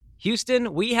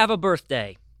Houston, we have a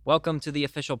birthday. Welcome to the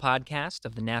official podcast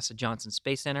of the NASA Johnson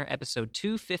Space Center, episode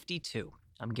 252.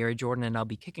 I'm Gary Jordan, and I'll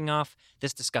be kicking off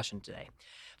this discussion today.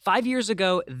 5 years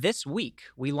ago this week,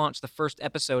 we launched the first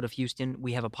episode of Houston,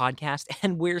 We Have a Podcast,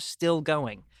 and we're still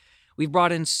going. We've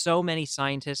brought in so many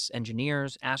scientists,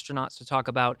 engineers, astronauts to talk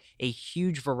about a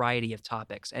huge variety of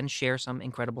topics and share some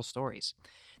incredible stories.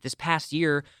 This past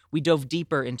year, we dove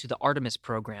deeper into the Artemis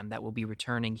program that will be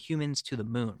returning humans to the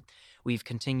moon. We've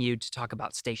continued to talk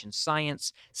about station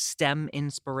science, STEM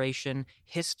inspiration,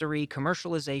 history,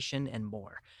 commercialization, and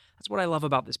more. That's what I love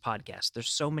about this podcast. There's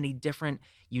so many different,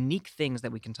 unique things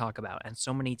that we can talk about and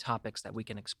so many topics that we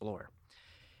can explore.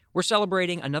 We're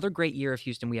celebrating another great year of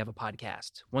Houston We Have a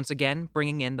Podcast. Once again,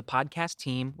 bringing in the podcast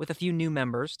team with a few new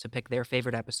members to pick their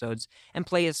favorite episodes and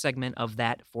play a segment of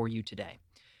that for you today.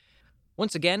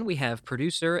 Once again, we have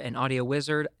producer and audio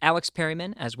wizard Alex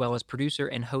Perryman, as well as producer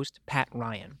and host Pat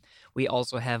Ryan. We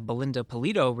also have Belinda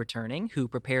Polito returning, who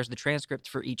prepares the transcript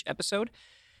for each episode.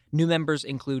 New members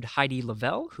include Heidi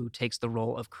Lavelle, who takes the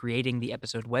role of creating the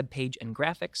episode webpage and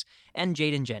graphics, and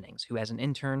Jaden Jennings, who as an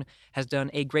intern has done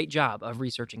a great job of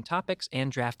researching topics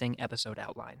and drafting episode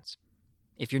outlines.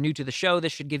 If you're new to the show,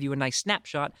 this should give you a nice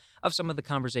snapshot of some of the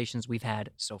conversations we've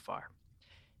had so far.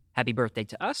 Happy birthday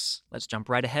to us. Let's jump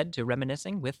right ahead to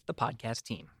reminiscing with the podcast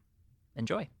team.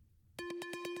 Enjoy.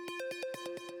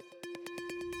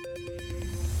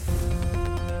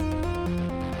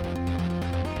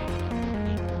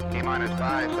 T-minus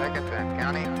 5 seconds and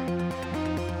counting.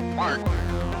 Mark.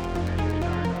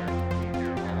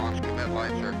 Launch commit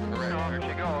lights are correct. Here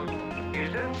she goes.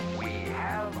 Houston, we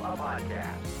have a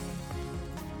podcast.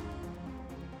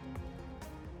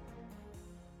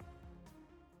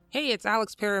 Hey, it's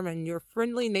Alex Perriman, your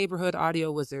friendly neighborhood audio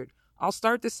wizard. I'll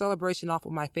start this celebration off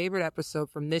with my favorite episode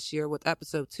from this year with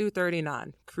episode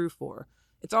 239, Crew 4.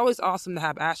 It's always awesome to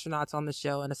have astronauts on the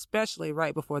show, and especially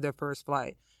right before their first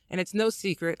flight. And it's no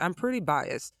secret, I'm pretty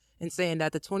biased in saying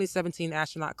that the 2017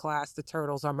 astronaut class, the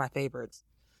Turtles, are my favorites.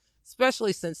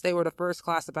 Especially since they were the first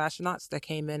class of astronauts that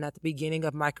came in at the beginning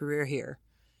of my career here.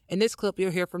 In this clip,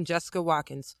 you'll hear from Jessica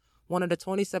Watkins, one of the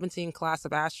 2017 class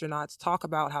of astronauts, talk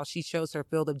about how she chose her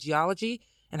field of geology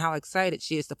and how excited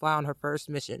she is to fly on her first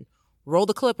mission. Roll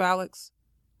the clip, Alex.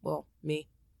 Well, me.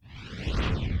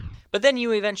 But then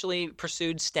you eventually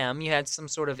pursued STEM. You had some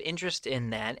sort of interest in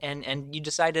that, and you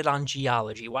decided on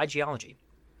geology. Why geology?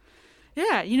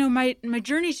 Yeah, my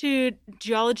journey to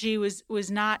geology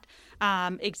was not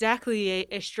exactly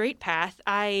a straight path.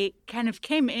 I kind of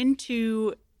came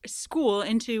into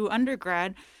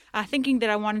undergrad, thinking that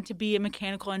I wanted to be a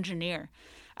mechanical engineer.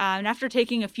 And after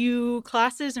taking a few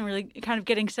classes and really kind of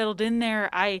getting settled in there,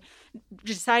 I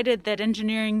decided that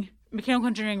mechanical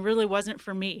engineering really wasn't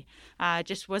for me. It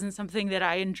just wasn't something that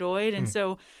I enjoyed. And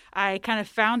so I kind of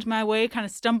found my way, kind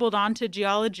of stumbled onto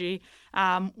geology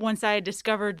once I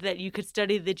discovered that you could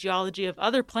study the geology of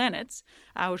other planets,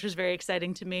 which was very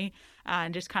exciting to me,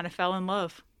 and just kind of fell in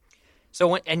love.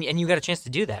 So, and you got a chance to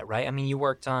do that, right? I mean, you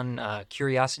worked on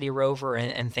Curiosity rover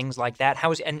and things like that.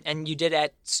 And you did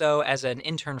it so as an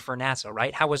intern for NASA,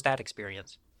 right? How was that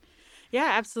experience? Yeah,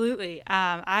 absolutely.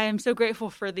 I am so grateful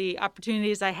for the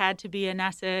opportunities I had to be a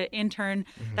NASA intern.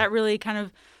 Mm-hmm. That really kind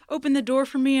of opened the door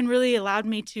for me and really allowed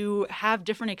me to have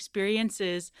different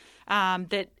experiences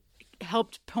that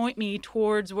helped point me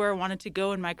towards where I wanted to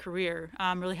go in my career.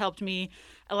 Really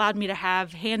allowed me to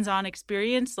have hands-on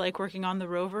experience, like working on the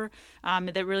rover,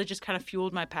 that really just kind of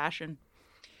fueled my passion.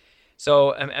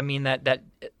 So, I mean,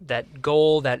 that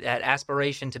goal, that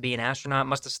aspiration to be an astronaut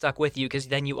must have stuck with you, because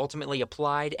then you ultimately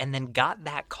applied and then got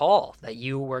that call that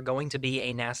you were going to be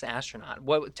a NASA astronaut.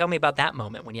 Tell me about that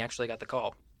moment when you actually got the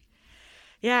call.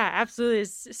 Yeah, absolutely.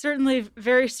 It's certainly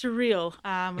very surreal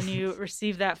when you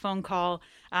receive that phone call.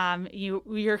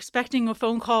 You're expecting a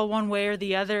phone call one way or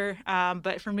the other,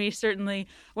 but for me, certainly,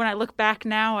 when I look back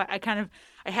now,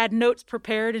 I had notes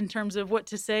prepared in terms of what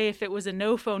to say if it was a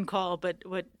no phone call, but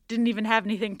didn't even have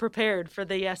anything prepared for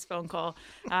the yes phone call.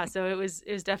 So it was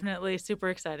definitely super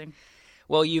exciting.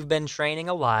 Well, you've been training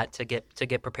a lot to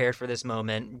get prepared for this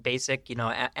moment. Basic,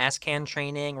 ASCAN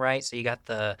training, right? So you got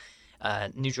the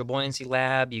neutral buoyancy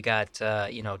lab, you got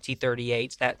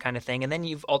T-38s, that kind of thing, and then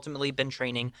you've ultimately been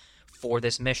training for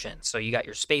this mission. So you got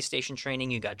your space station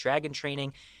training, you got Dragon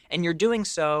training, and you're doing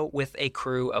so with a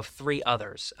crew of 3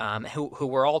 others who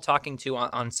we're all talking to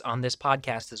on this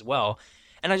podcast as well.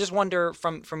 And I just wonder,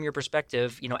 from your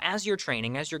perspective, as you're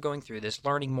training, as you're going through this,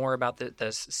 learning more about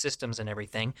the systems and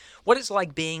everything, what it's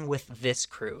like being with this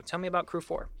crew. Tell me about Crew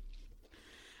 4.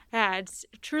 Yeah, it's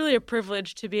truly a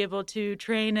privilege to be able to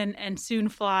train and soon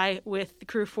fly with the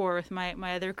Crew 4 with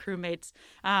my other crewmates.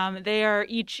 They are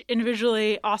each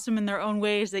individually awesome in their own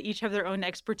ways. They each have their own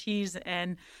expertise,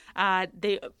 and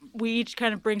we each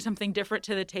kind of bring something different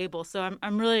to the table. So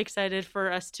I'm really excited for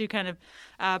us to kind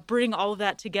of bring all of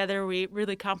that together. We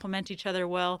really complement each other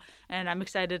well, and I'm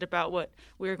excited about what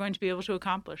we're going to be able to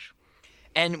accomplish.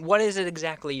 And what is it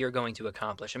exactly you're going to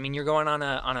accomplish? I mean, you're going on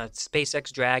a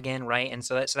SpaceX Dragon, right? And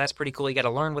so that's pretty cool. You got to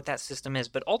learn what that system is,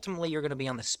 but ultimately you're going to be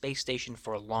on the space station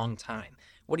for a long time.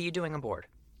 What are you doing on board?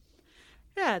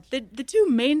 Yeah, the two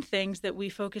main things that we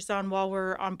focus on while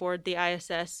we're on board the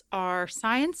ISS are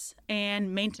science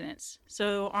and maintenance.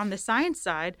 So on the science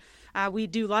side, we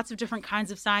do lots of different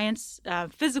kinds of science,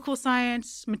 physical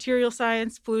science, material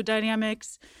science, fluid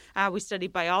dynamics. We study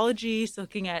biology, so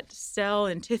looking at cell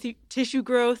and tissue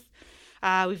growth.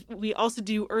 We also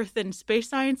do earth and space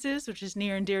sciences, which is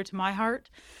near and dear to my heart,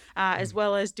 as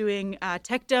well as doing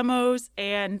tech demos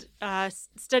and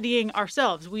studying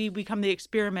ourselves. We become the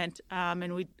experiment,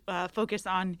 and we focus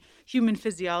on human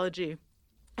physiology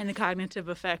and the cognitive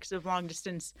effects of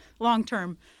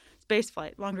long-term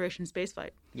spaceflight, long-duration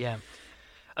spaceflight. Yeah.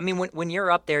 I mean, when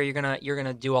you're up there, you're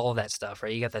gonna do all of that stuff,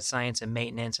 right? You got that science and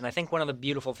maintenance, and I think one of the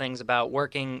beautiful things about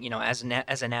working, as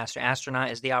an astronaut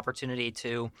is the opportunity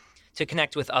to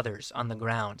connect with others on the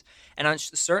ground. And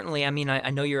certainly, I mean, I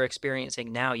know you're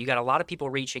experiencing now, you got a lot of people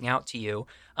reaching out to you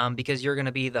because you're going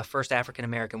to be the first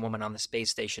African-American woman on the space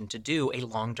station to do a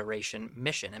long-duration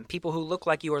mission. And people who look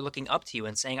like you are looking up to you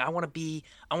and saying, I want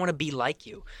to be like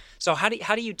you. So how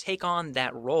do you take on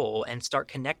that role and start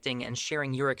connecting and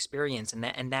sharing your experience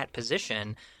in that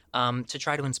position to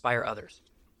try to inspire others?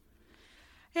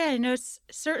 Yeah, it's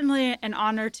certainly an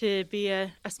honor to be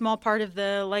a small part of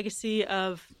the legacy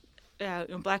of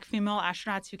Black female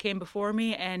astronauts who came before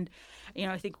me, and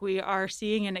I think we are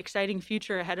seeing an exciting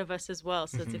future ahead of us as well.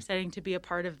 So It's exciting to be a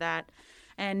part of that.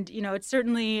 And it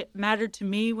certainly mattered to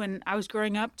me when I was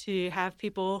growing up to have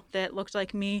people that looked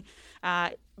like me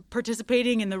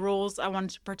participating in the roles I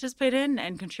wanted to participate in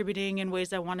and contributing in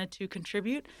ways I wanted to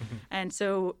contribute. And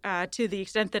so to the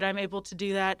extent that I'm able to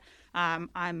do that,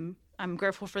 I'm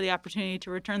grateful for the opportunity to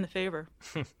return the favor.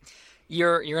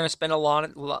 You're going to spend a lot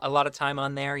of time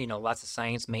on there, lots of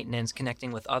science, maintenance,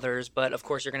 connecting with others, but of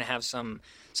course you're going to have some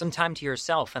time to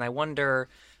yourself. And I wonder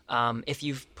if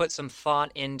you've put some thought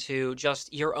into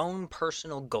just your own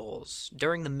personal goals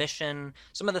during the mission,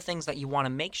 some of the things that you want to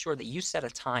make sure that you set a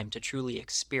time to truly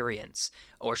experience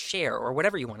or share or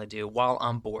whatever you want to do while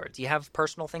on board. Do you have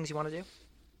personal things you want to do?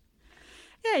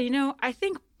 Yeah, I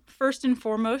think first and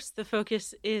foremost, the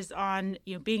focus is on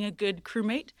being a good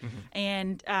crewmate,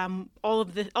 and all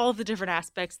of the different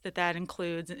aspects that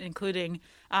includes, including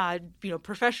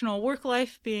professional work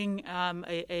life, being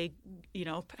a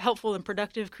helpful and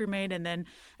productive crewmate, and then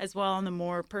as well on the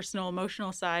more personal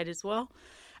emotional side as well.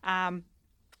 And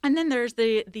then there's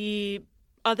the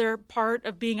other part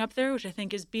of being up there, which I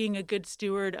think is being a good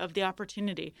steward of the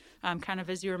opportunity. Kind of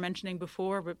as you were mentioning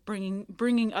before, but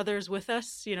bringing others with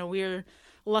us. We're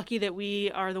lucky that we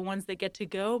are the ones that get to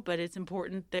go, but it's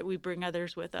important that we bring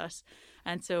others with us.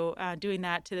 And so doing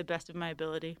that to the best of my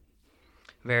ability.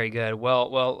 Very good.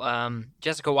 Well,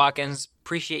 Jessica Watkins,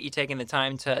 appreciate you taking the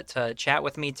time to chat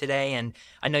with me today. And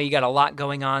I know you got a lot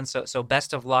going on, so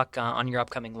best of luck on your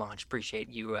upcoming launch. Appreciate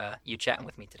you chatting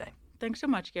with me today. Thanks so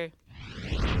much, Gary.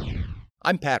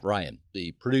 I'm Pat Ryan,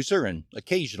 the producer and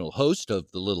occasional host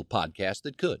of the little podcast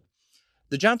that could.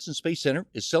 The Johnson Space Center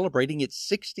is celebrating its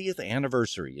 60th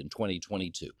anniversary in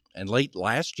 2022. And late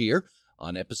last year,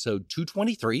 on episode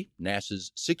 223,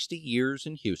 NASA's 60 Years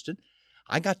in Houston,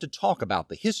 I got to talk about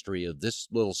the history of this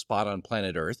little spot on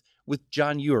planet Earth with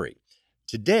John Urey.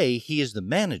 Today, he is the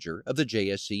manager of the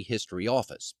JSC History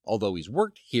Office, although he's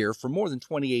worked here for more than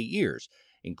 28 years,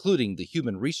 including the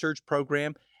Human Research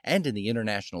Program and in the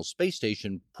International Space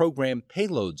Station Program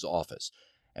Payloads Office.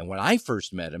 And when I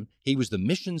first met him, he was the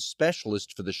mission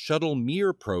specialist for the Shuttle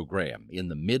Mir program in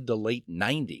the mid to late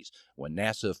 90s, when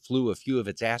NASA flew a few of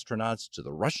its astronauts to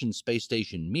the Russian space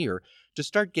station Mir to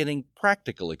start getting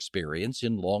practical experience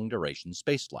in long-duration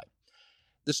spaceflight.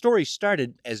 The story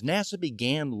started as NASA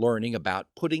began learning about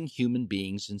putting human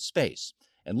beings in space,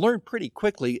 and learned pretty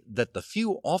quickly that the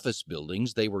few office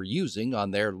buildings they were using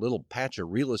on their little patch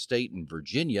of real estate in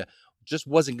Virginia just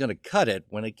wasn't going to cut it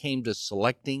when it came to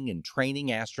selecting and training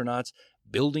astronauts,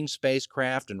 building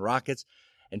spacecraft and rockets,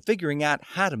 and figuring out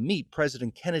how to meet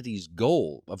President Kennedy's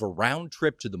goal of a round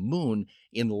trip to the moon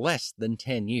in less than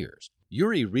 10 years.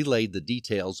 Urey relayed the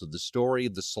details of the story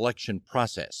of the selection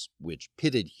process, which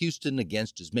pitted Houston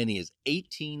against as many as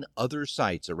 18 other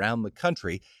sites around the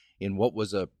country in what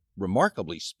was a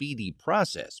remarkably speedy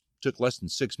process. Took less than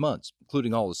 6 months,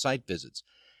 including all the site visits.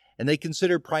 And they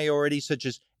considered priorities such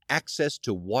as access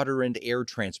to water and air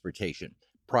transportation,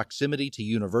 proximity to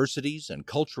universities and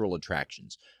cultural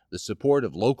attractions, the support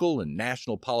of local and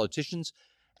national politicians,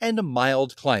 and a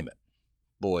mild climate.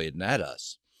 Boy, isn't that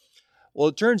us. Well,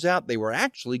 it turns out they were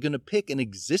actually going to pick an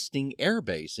existing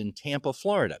airbase in Tampa,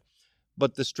 Florida.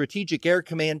 But the Strategic Air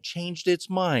Command changed its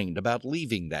mind about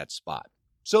leaving that spot.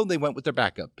 So they went with their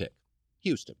backup pick,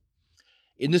 Houston.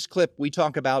 In this clip, we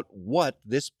talk about what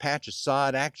this patch of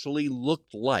sod actually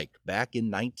looked like back in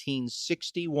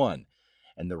 1961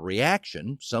 and the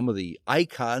reaction some of the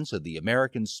icons of the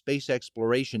American space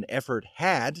exploration effort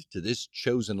had to this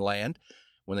chosen land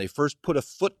when they first put a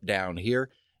foot down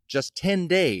here just 10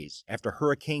 days after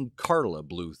Hurricane Carla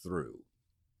blew through.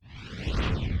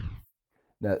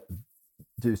 Now,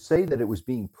 to say that it was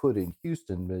being put in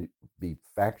Houston may be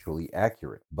factually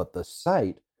accurate, but the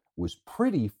site was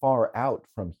pretty far out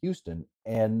from Houston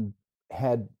and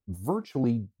had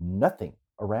virtually nothing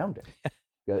around it.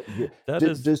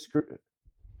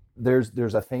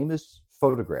 There's a famous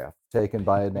photograph taken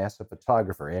by a NASA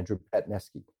photographer, Andrew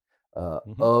Petnesky,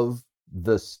 of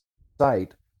the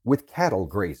site with cattle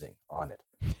grazing on it.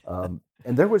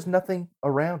 And there was nothing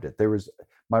around it.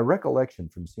 My recollection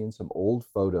from seeing some old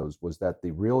photos was that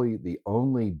the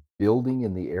only building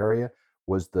in the area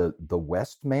was the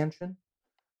West Mansion.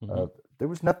 There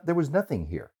was nothing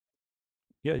here.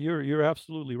 Yeah, you're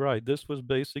absolutely right. This was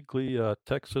basically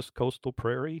Texas coastal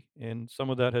prairie, and some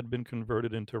of that had been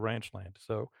converted into ranch land.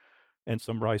 And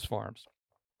some rice farms,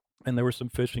 and there were some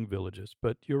fishing villages.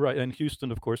 But you're right. And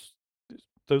Houston, of course,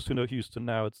 those who know Houston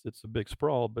now, it's a big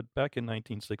sprawl. But back in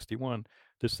 1961,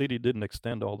 the city didn't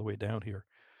extend all the way down here.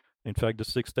 In fact, the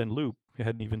 610 loop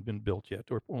hadn't even been built yet,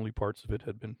 or only parts of it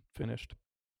had been finished.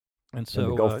 And so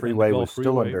the Gulf Freeway was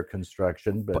still under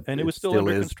construction, but it was still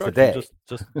under construction today.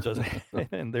 Just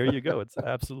and there you go. It's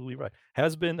absolutely right.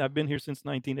 I've been here since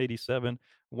 1987.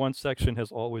 One section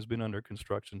has always been under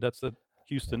construction. That's a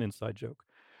Houston inside joke.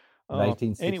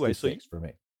 1966 anyway, for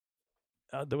me.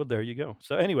 Well, there you go.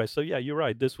 So anyway, yeah, you're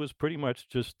right. This was pretty much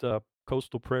just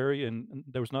coastal prairie, and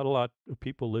there was not a lot of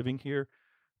people living here.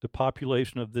 The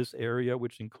population of this area,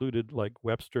 which included like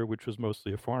Webster, which was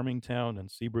mostly a farming town,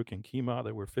 and Seabrook and Kemah,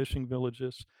 that were fishing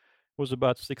villages, was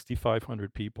about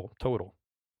 6,500 people total.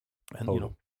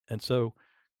 And and so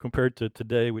compared to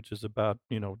today, which is about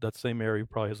that same area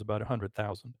probably has about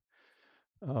 100,000.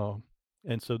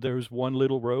 And so there's one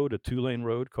little road, a 2-lane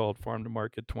road called Farm to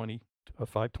Market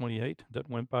 528 that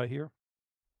went by here.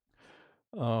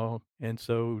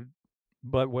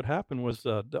 But what happened was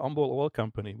the Humboldt Oil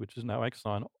Company, which is now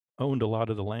Exxon, owned a lot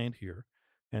of the land here,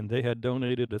 and they had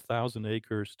donated 1,000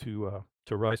 acres to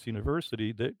Rice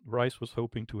University. That Rice was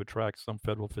hoping to attract some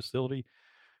federal facility.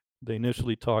 They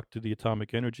initially talked to the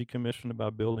Atomic Energy Commission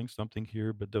about building something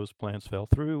here, but those plans fell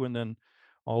through. And then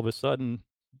all of a sudden,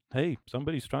 hey,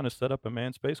 somebody's trying to set up a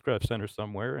manned spacecraft center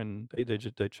somewhere, and they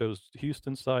chose the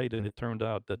Houston site, and it turned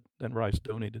out that then Rice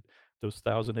donated those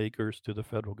 1,000 acres to the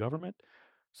federal government.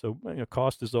 So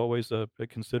cost is always a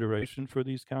consideration for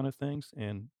these kind of things,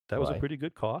 and that was a pretty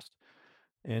good cost.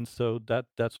 And so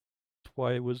that's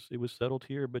why it was settled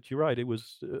here. But you're right,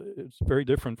 it's very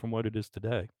different from what it is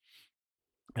today.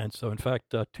 And so, in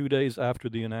fact, 2 days after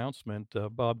the announcement,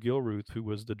 Bob Gilruth, who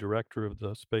was the director of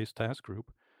the Space Task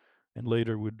Group, and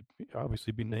later would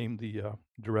obviously be named the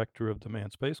director of the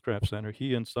Manned Spacecraft Center,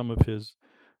 he and some of his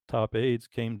top aides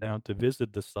came down to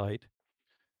visit the site.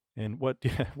 And what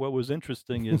was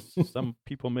interesting is some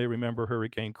people may remember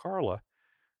Hurricane Carla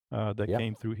that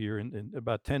came through here in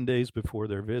about 10 days before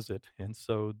their visit. And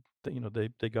so,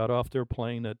 they got off their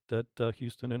plane at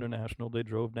Houston International. They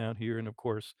drove down here, and of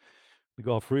course, the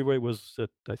Gulf Freeway was,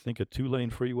 I think, a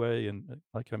 2-lane freeway, and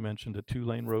like I mentioned, a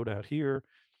 2-lane road out here.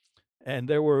 And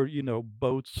there were,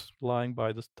 boats lying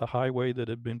by the highway that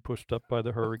had been pushed up by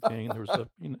the hurricane. There was a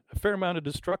fair amount of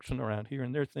destruction around here,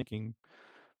 and they're thinking,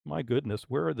 my goodness,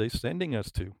 where are they sending us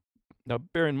to? Now,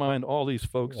 bear in mind, all these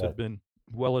folks had been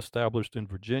well established in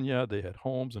Virginia. They had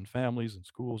homes and families and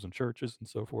schools and churches and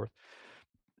so forth.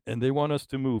 And they want us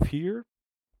to move here.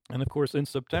 And of course, in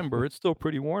September, it's still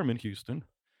pretty warm in Houston.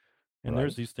 And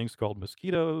there's these things called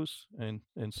mosquitoes. And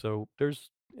so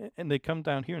they come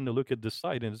down here and they look at this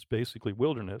site, and it's basically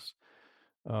wilderness.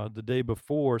 The day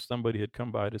before, somebody had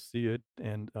come by to see it,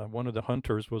 and one of the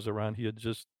hunters was around. He had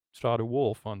just shot a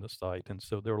wolf on the site, and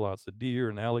so there were lots of deer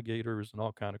and alligators and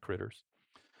all kind of critters.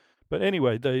 But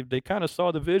anyway, they kind of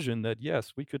saw the vision that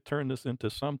yes, we could turn this into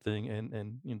something,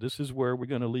 and this is where we're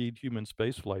going to lead human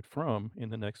spaceflight from in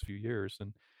the next few years,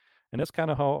 and that's kind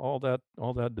of how all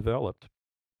that developed.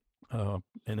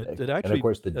 And it And actually, of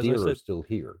course, the as I deer are said, still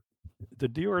here. the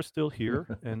deer are still here,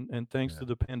 and thanks Yeah. to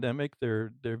the pandemic,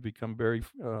 they've become very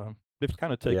they've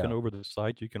kind of taken Yeah. over the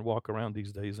site. You can walk around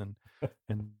these days and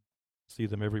see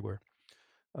them everywhere.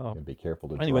 And be careful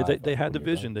to Anyway, drive they had when the you're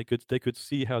vision. driving. They could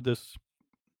see how this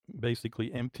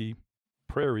basically empty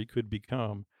prairie could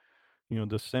become,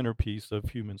 the centerpiece of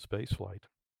human spaceflight.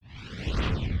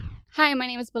 Hi, my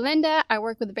name is Belinda. I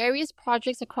work with various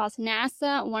projects across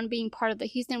NASA, one being part of the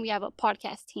Houston We Have a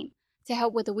Podcast team to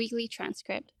help with the weekly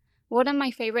transcript. One of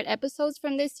my favorite episodes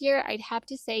from this year, I'd have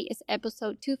to say, is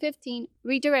episode 215,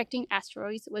 Redirecting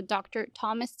Asteroids, with Dr.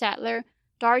 Thomas Statler,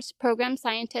 DART's program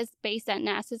scientist based at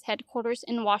NASA's headquarters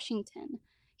in Washington.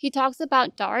 He talks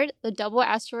about DART, the Double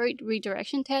Asteroid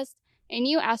Redirection Test, a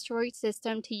new asteroid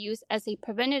system to use as a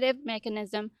preventative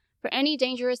mechanism for any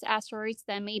dangerous asteroids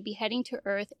that may be heading to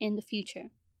Earth in the future.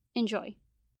 Enjoy.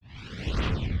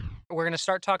 We're going to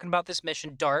start talking about this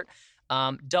mission, DART,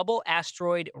 Double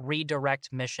Asteroid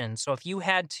Redirect Mission. So if you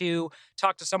had to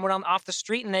talk to someone off the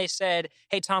street and they said,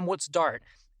 hey, Tom, what's DART?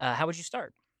 How would you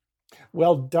start?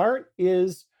 Well, DART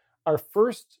is our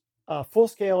first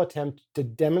full-scale attempt to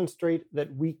demonstrate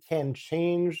that we can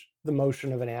change the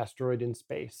motion of an asteroid in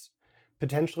space,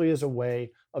 potentially as a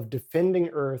way of defending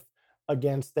Earth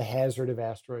against the hazard of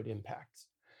asteroid impacts.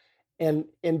 And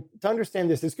to understand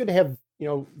this, it's good to have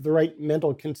the right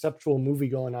mental conceptual movie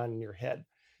going on in your head.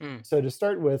 So to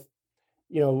start with,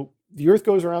 the Earth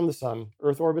goes around the sun.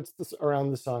 Earth orbits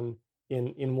around the sun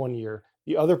in 1 year.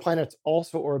 The other planets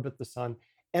also orbit the sun,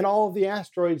 and all of the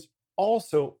asteroids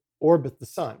also orbit the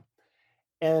sun.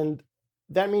 And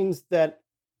that means that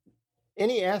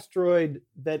any asteroid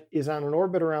that is on an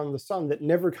orbit around the sun that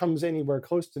never comes anywhere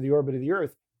close to the orbit of the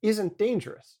Earth isn't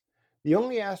dangerous. The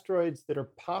only asteroids that are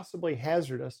possibly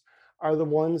hazardous are the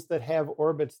ones that have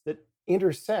orbits that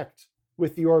intersect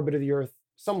with the orbit of the Earth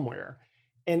somewhere.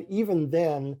 And even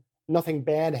then, nothing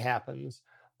bad happens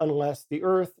unless the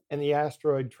Earth and the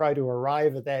asteroid try to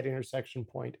arrive at that intersection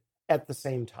point at the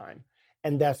same time.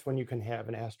 And that's when you can have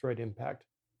an asteroid impact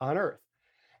on Earth.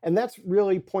 And that's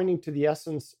really pointing to the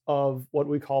essence of what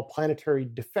we call planetary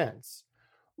defense,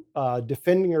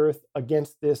 defending Earth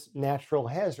against this natural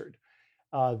hazard.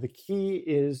 The key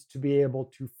is to be able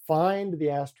to find the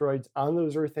asteroids on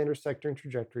those Earth intersecting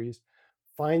trajectories,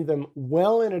 find them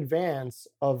well in advance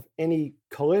of any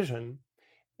collision,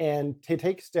 and to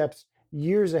take steps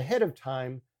years ahead of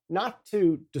time, not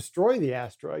to destroy the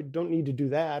asteroid, don't need to do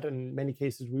that, in many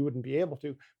cases we wouldn't be able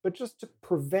to, but just to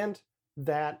prevent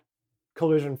that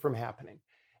collision from happening.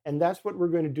 And that's what we're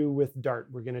going to do with DART.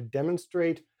 We're going to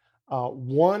demonstrate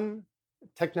one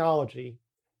technology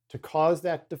to cause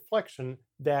that deflection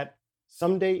that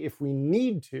someday, if we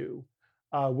need to,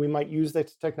 we might use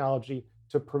that technology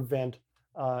to prevent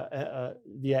an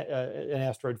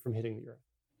asteroid from hitting the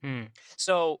Earth.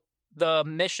 So the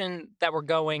mission that we're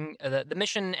going, the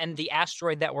mission and the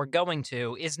asteroid that we're going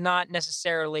to is not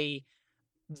necessarily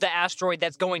the asteroid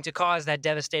that's going to cause that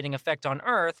devastating effect on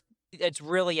Earth. It's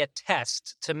really a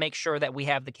test to make sure that we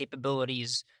have the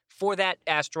capabilities for that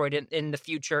asteroid in the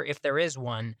future, if there is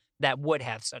one, that would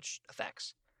have such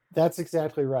effects. That's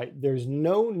exactly right. There's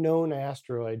no known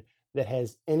asteroid that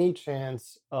has any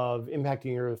chance of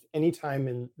impacting Earth anytime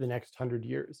in the next 100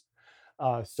 years.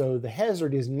 So the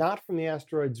hazard is not from the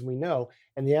asteroids we know,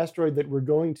 and the asteroid that we're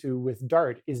going to with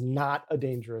DART is not a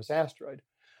dangerous asteroid.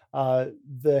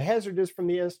 The hazard is from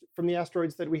the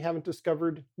asteroids that we haven't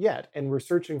discovered yet, and we're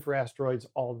searching for asteroids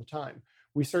all the time.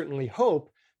 We certainly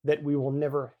hope that we will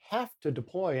never have to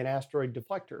deploy an asteroid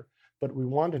deflector, but we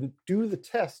want to do the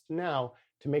test now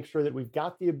to make sure that we've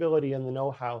got the ability and the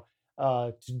know-how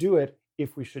to do it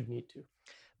if we should need to.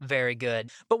 Very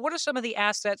good. But what are some of the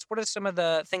assets? What are some of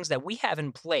the things that we have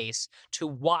in place to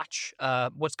watch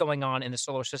what's going on in the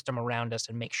solar system around us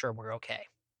and make sure we're okay?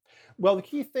 Well, the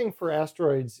key thing for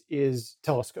asteroids is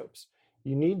telescopes.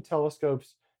 You need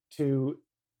telescopes to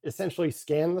essentially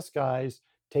scan the skies,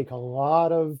 take a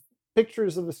lot of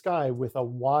pictures of the sky with a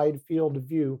wide field of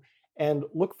view, and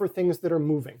look for things that are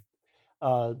moving.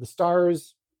 The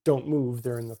stars don't move.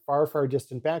 They're in the far, far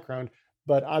distant background,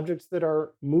 but objects that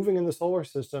are moving in the solar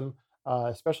system,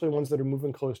 especially ones that are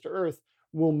moving close to Earth,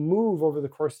 will move over the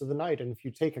course of the night. And if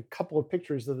you take a couple of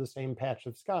pictures of the same patch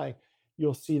of sky,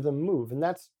 you'll see them move. And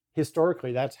that's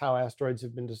historically, that's how asteroids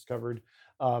have been discovered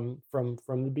from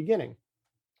the beginning.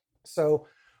 So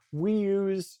we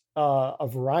use a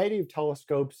variety of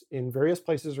telescopes in various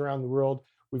places around the world.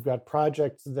 We've got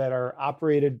projects that are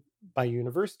operated by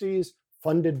universities,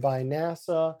 funded by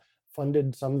NASA,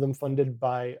 some of them funded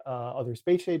by other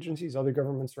space agencies, other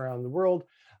governments around the world,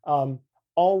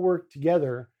 all work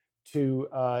together to,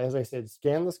 as I said,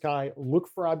 scan the sky, look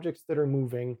for objects that are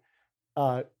moving,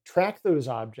 track those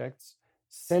objects,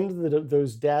 send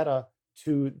those data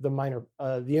to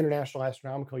the International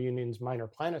Astronomical Union's Minor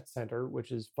Planet Center,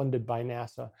 which is funded by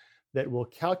NASA, that will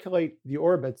calculate the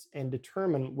orbits and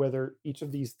determine whether each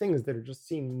of these things that are just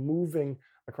seen moving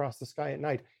across the sky at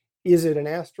night, is it an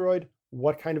asteroid?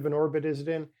 What kind of an orbit is it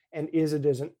in? And is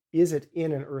it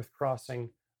in an Earth crossing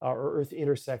or Earth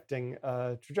intersecting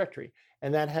trajectory?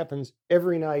 And that happens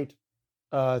every night,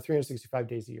 365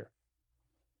 days a year.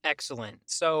 Excellent.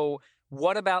 So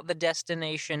what about the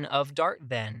destination of DART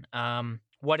then?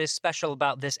 What is special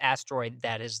about this asteroid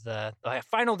that is the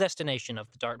final destination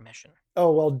of the DART mission?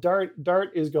 Oh, well,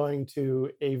 DART is going to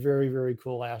a very, very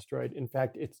cool asteroid. In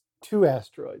fact, it's two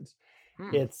asteroids.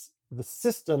 It's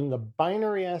the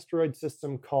binary asteroid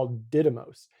system called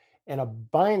Didymos. And a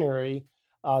binary,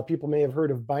 people may have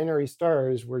heard of binary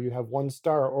stars where you have one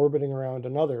star orbiting around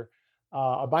another.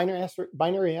 A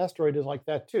binary asteroid is like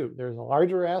that too. There's a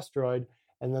larger asteroid,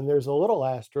 and then there's a little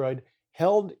asteroid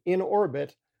held in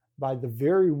orbit by the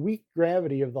very weak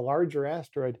gravity of the larger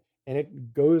asteroid, and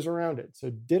it goes around it. So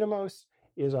Didymos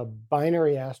is a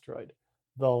binary asteroid.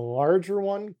 The larger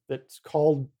one that's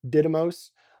called Didymos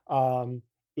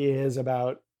is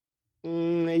about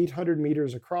 800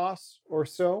 meters across or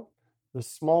so. The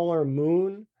smaller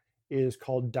moon is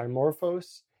called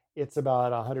Dimorphos. It's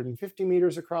about 150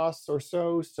 meters across or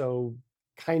so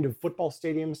kind of football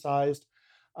stadium sized.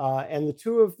 And the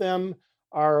two of them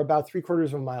are about 3/4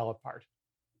 of a mile apart,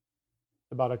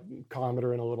 about a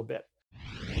kilometer and a little bit.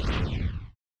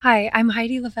 Hi, I'm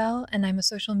Heidi Lavelle, and I'm a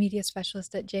social media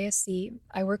specialist at JSC.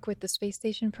 I work with the Space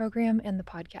Station program and the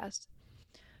podcast.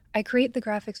 I create the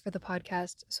graphics for the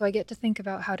podcast, so I get to think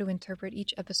about how to interpret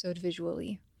each episode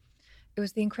visually. It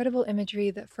was the incredible imagery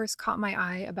that first caught my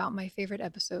eye about my favorite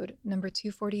episode, number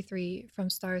 243, From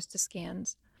Stars to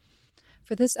Scans.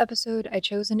 For this episode, I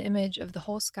chose an image of the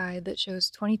whole sky that shows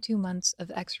 22 months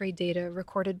of X-ray data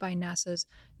recorded by NASA's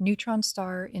Neutron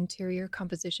Star Interior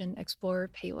Composition Explorer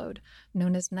payload,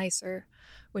 known as NICER,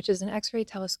 which is an X-ray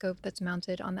telescope that's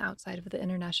mounted on the outside of the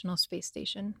International Space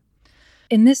Station.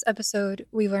 In this episode,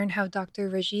 we learn how Dr.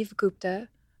 Rajiv Gupta,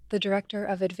 the Director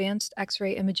of Advanced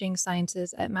X-ray Imaging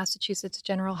Sciences at Massachusetts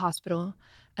General Hospital,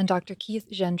 and Dr. Keith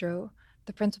Gendreau,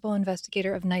 the Principal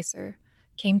Investigator of NICER,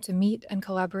 came to meet and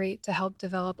collaborate to help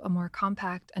develop a more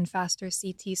compact and faster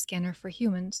CT scanner for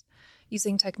humans,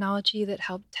 using technology that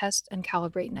helped test and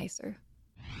calibrate NICER.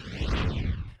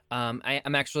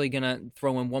 I'm actually going to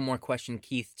throw in one more question,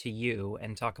 Keith, to you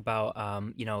and talk about,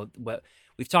 what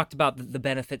we've talked about the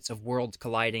benefits of worlds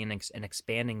colliding and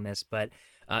expanding this, but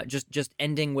just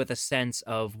ending with a sense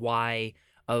of why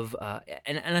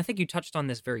and I think you touched on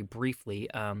this very briefly,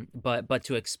 but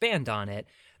to expand on it,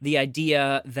 the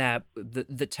idea that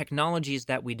the technologies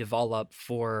that we develop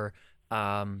for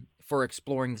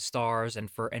exploring the stars and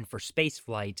for space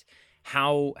flight,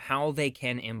 how they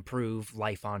can improve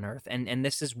life on Earth. And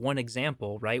this is one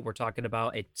example, right? We're talking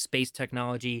about a space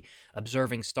technology,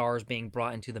 observing stars being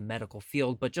brought into the medical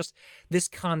field, but just this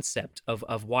concept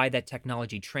of why that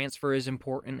technology transfer is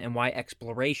important and why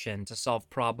exploration to solve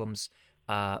problems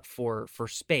for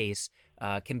space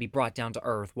can be brought down to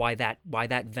Earth, why that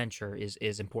venture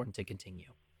is important to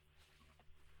continue.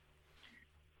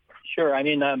 Sure. I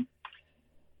mean,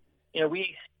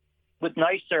 we with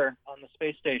NICER on the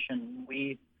space station,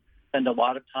 we spend a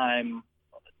lot of time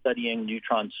studying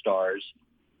neutron stars,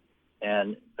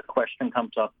 and the question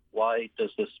comes up: why does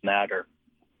this matter?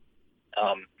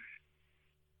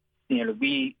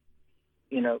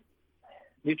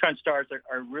 Neutron stars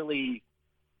are really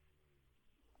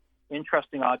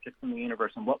interesting objects in the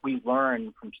universe, and what we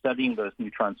learn from studying those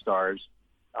neutron stars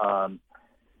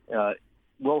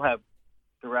will have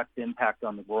direct impact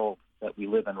on the world that we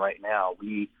live in right now.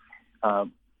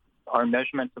 Our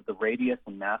measurements of the radius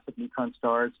and mass of neutron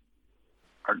stars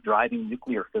are driving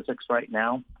nuclear physics right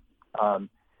now.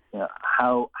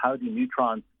 How do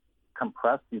neutrons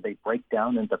compress? Do they break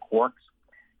down into quarks?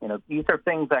 These are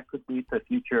things that could lead to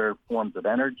future forms of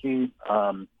energy.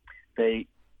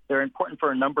 They're important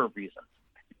for a number of reasons.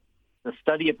 The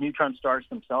study of neutron stars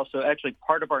themselves. So actually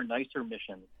part of our NICER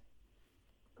mission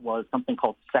was something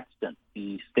called Sextant,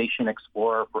 the Station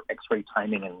Explorer for X-ray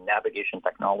Timing and Navigation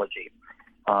Technology.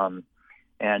 And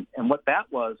what that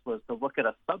was to look at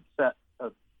a subset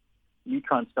of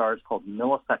neutron stars called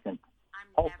millisecond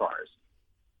pulsars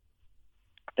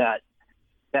that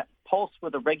pulse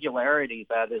with a regularity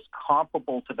that is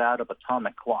comparable to that of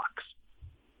atomic clocks.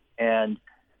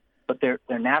 But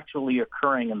they're naturally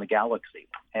occurring in the galaxy.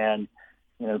 And,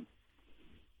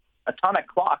 atomic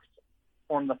clocks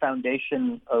form the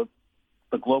foundation of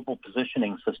the Global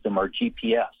Positioning System, or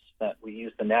GPS, that we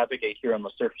use to navigate here on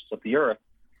the surface of the Earth.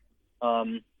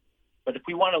 But if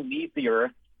we want to leave the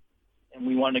Earth and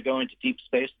we want to go into deep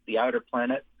space, the outer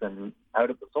planets, and out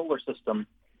of the solar system,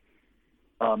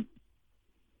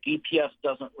 GPS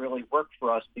doesn't really work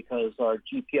for us because our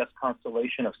GPS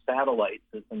constellation of satellites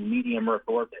is in medium Earth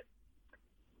orbit.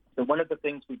 So one of the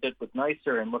things we did with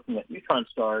NICER in looking at neutron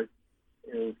stars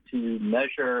is to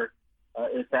measure,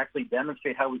 is to actually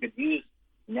demonstrate how we could use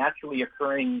naturally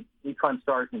occurring neutron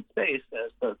stars in space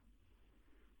as the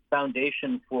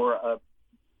foundation for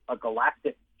a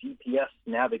galactic GPS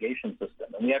navigation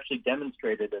system. And we actually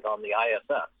demonstrated it on the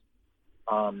ISS.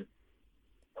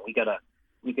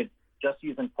 We could just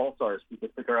using pulsars, we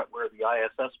could figure out where the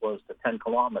ISS was to 10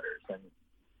 kilometers. And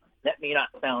that may not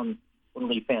sound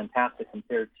really fantastic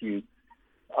compared to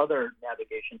other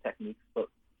navigation techniques, but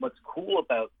what's cool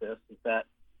about this is that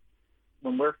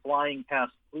when we're flying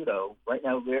past Pluto, right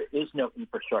now there is no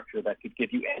infrastructure that could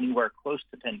give you anywhere close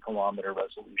to 10-kilometer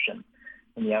resolution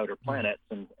in the outer planets,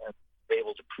 and we're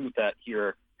able to prove that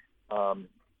here on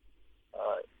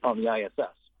the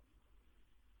ISS.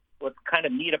 What's kind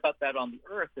of neat about that on the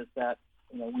Earth is that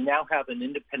we now have an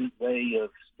independent way of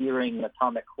steering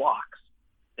atomic clocks,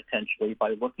 potentially,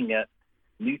 by looking at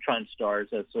neutron stars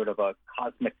as sort of a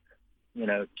cosmic,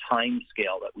 time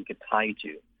scale that we could tie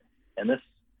to. And this,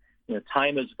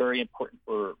 time is very important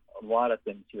for a lot of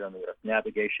things here on the Earth,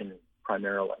 navigation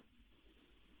primarily.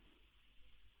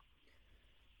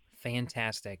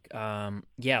 Fantastic.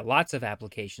 Lots of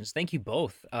applications. Thank you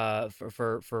both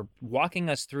for walking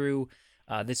us through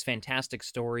this fantastic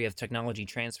story of technology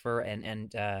transfer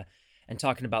and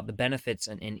talking about the benefits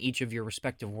in each of your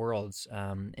respective worlds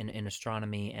in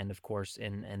astronomy and, of course,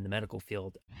 in the medical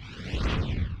field.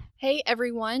 Hey,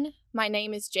 everyone. My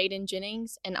name is Jaden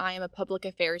Jennings, and I am a public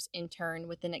affairs intern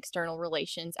within external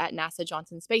relations at NASA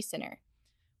Johnson Space Center.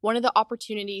 One of the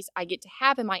opportunities I get to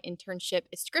have in my internship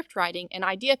is script writing and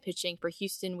idea pitching for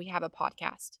Houston We Have a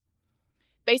Podcast.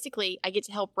 Basically, I get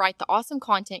to help write the awesome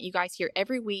content you guys hear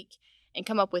every week and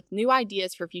come up with new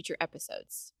ideas for future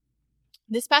episodes.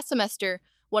 This past semester,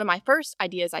 one of my first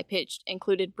ideas I pitched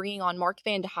included bringing on Mark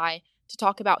Van de Hei to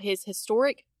talk about his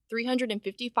historic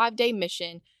 355-day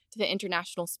mission to the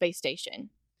International Space Station.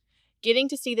 Getting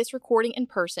to see this recording in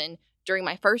person during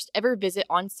my first ever visit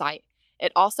on site,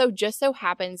 it also just so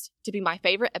happens to be my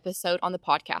favorite episode on the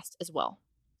podcast as well.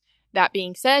 That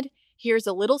being said, here's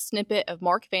a little snippet of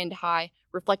Mark Van de Hei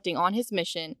reflecting on his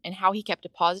mission and how he kept a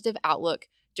positive outlook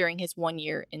during his 1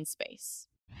 year in space.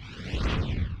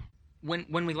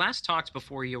 When we last talked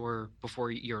before your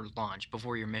launch,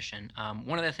 before your mission,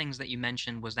 one of the things that you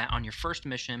mentioned was that on your first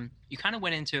mission, you kind of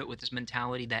went into it with this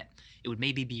mentality that it would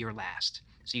maybe be your last.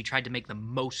 So you tried to make the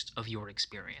most of your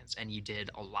experience, and you did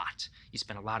a lot. You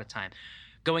spent a lot of time.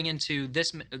 Going into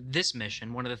this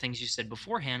mission, one of the things you said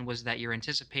beforehand was that your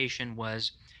anticipation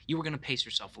was you were going to pace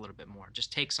yourself a little bit more.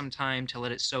 Just take some time to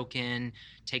let it soak in,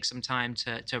 take some time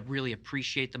to really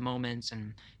appreciate the moments,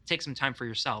 and take some time for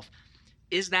yourself.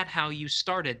 Is that how you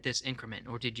started this increment,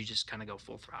 or did you just kind of go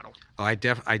full throttle? Oh, I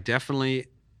definitely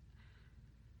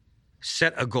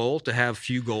set a goal to have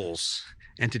few goals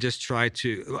and to just try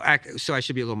to – so I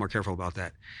should be a little more careful about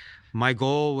that. My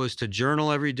goal was to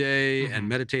journal every day and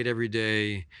meditate every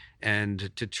day and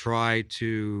to try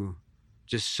to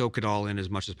just soak it all in as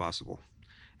much as possible.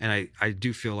 And I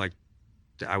do feel like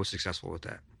I was successful with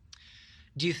that.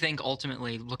 Do you think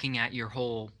ultimately, looking at your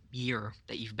whole year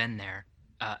that you've been there,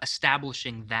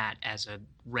 establishing that as a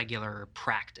regular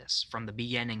practice from the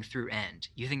beginning through end,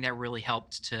 you think that really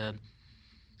helped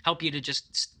you to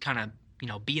just kind of,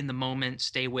 be in the moment,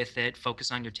 stay with it, focus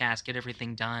on your task, get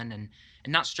everything done, and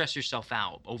not stress yourself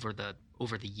out over the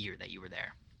year that you were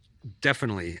there?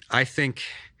 Definitely. I think,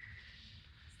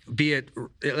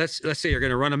 let's say you're going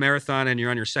to run a marathon and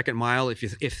you're on your second mile.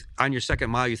 If on your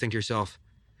second mile you think to yourself,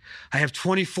 I have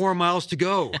 24 miles to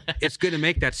go, it's going to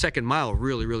make that second mile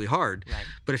really, really hard. Right.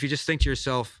 But if you just think to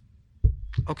yourself,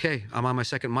 okay, I'm on my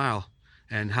second mile,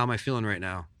 and how am I feeling right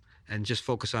now? And just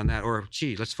focus on that. Or,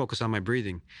 let's focus on my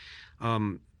breathing.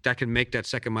 That can make that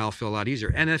second mile feel a lot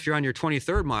easier. And if you're on your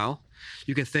 23rd mile,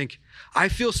 you can think, I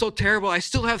feel so terrible, I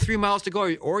still have 3 miles to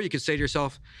go. Or you could say to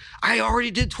yourself, I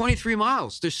already did 23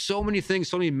 miles. There's so many things,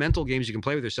 so many mental games you can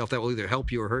play with yourself that will either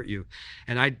help you or hurt you.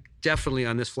 And I definitely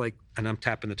on this flight, and I'm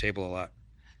tapping the table a lot.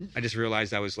 I just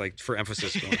realized I was like, for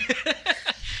emphasis going.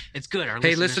 It's good.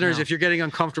 Hey, listeners, if you're getting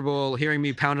uncomfortable hearing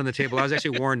me pound on the table, I was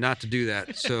actually warned not to do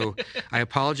that. So I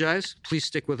apologize. Please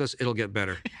stick with us. It'll get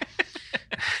better.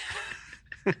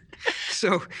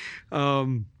 So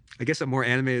I guess I'm more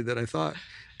animated than I thought.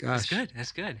 Gosh.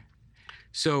 That's good.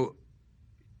 So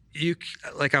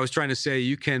like I was trying to say,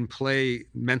 you can play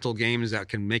mental games that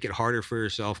can make it harder for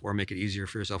yourself or make it easier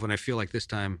for yourself. And I feel like this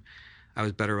time I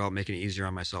was better about making it easier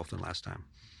on myself than last time.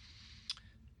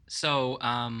 So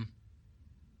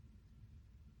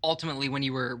ultimately, when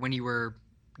you were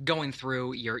going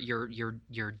through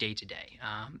your day to day,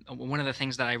 one of the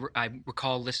things that I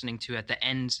recall listening to at the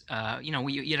end,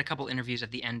 you had a couple interviews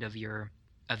at the end of your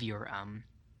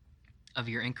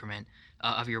increment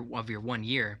of your 1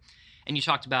 year, and you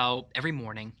talked about every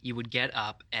morning you would get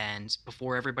up, and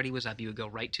before everybody was up, you would go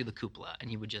right to the cupola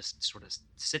and you would just sort of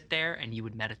sit there and you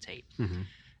would meditate.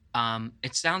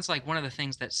 It sounds like one of the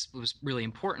things that was really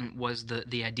important was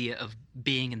the idea of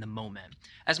being in the moment.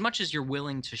 As much as you're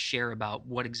willing to share about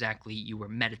what exactly you were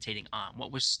meditating on,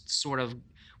 what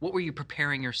were you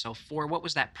preparing yourself for? What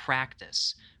was that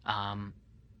practice?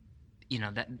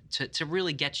 That to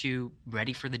really get you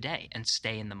ready for the day and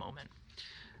stay in the moment.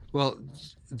 Well,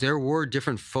 there were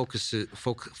different foci.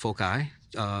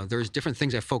 There's different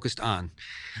things I focused on.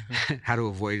 How to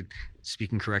avoid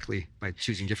speaking correctly by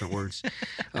choosing different words.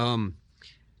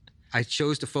 I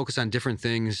chose to focus on different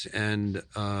things, and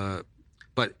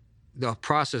but the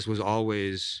process was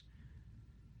always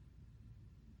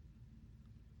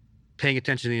paying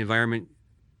attention to the environment,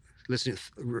 listening,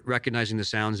 recognizing the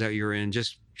sounds that you're in,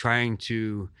 just trying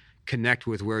to connect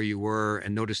with where you were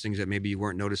and notice things that maybe you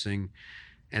weren't noticing,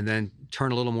 and then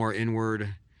turn a little more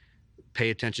inward, pay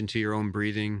attention to your own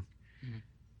breathing,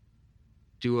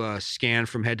 do a scan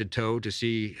from head to toe to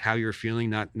see how you're feeling,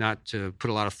 not to put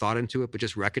a lot of thought into it, but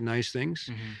just recognize things.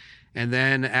 And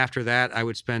then after that, I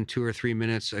would spend 2 or 3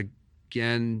 minutes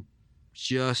again,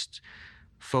 just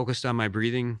focused on my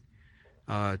breathing,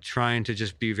 trying to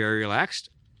just be very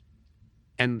relaxed.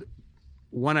 And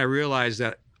when I realized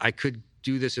that I could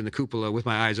do this in the cupola with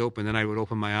my eyes open, then I would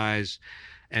open my eyes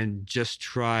and just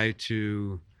try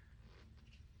to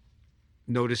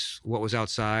notice what was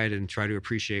outside and try to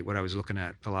appreciate what I was looking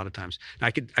at a lot of times. And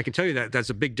I can tell you that that's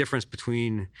a big difference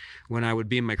between when I would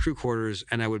be in my crew quarters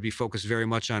and I would be focused very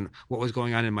much on what was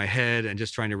going on in my head and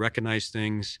just trying to recognize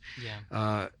things.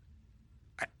 I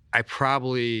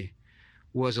probably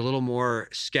was a little more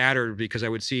scattered because I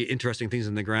would see interesting things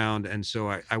in the ground. And so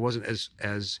I wasn't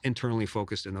as internally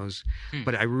focused in those,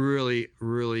 but I really,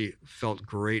 really felt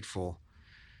grateful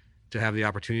to have the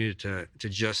opportunity to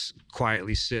just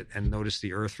quietly sit and notice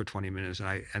the earth for 20 minutes.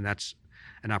 And that's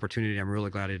an opportunity I'm really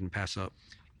glad I didn't pass up.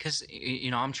 Because,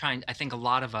 I think a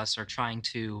lot of us are trying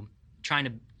to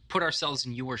put ourselves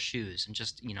in your shoes and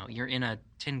just, you're in a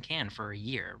tin can for a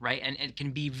year, right? And it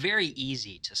can be very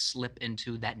easy to slip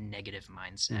into that negative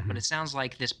mindset. But it sounds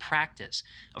like this practice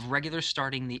of regular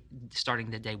starting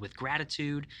the day with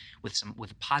gratitude, with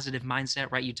a positive mindset,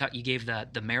 right? You gave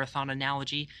the marathon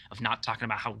analogy of not talking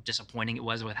about how disappointing it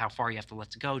was with how far you have to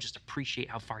let it go, just appreciate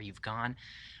how far you've gone.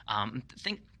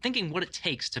 Thinking what it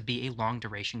takes to be a long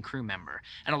duration crew member.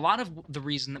 And a lot of the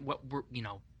reason that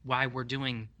why we're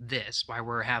doing this, why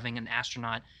we're having an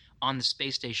astronaut on the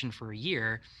space station for a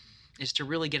year, is to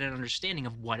really get an understanding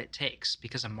of what it takes,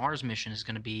 because a Mars mission is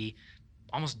going to be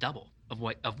almost double of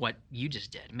what you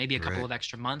just did. Maybe a couple of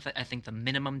extra months. I think the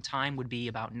minimum time would be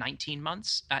about 19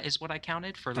 months is what I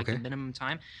counted for the minimum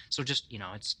time. So just,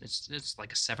 it's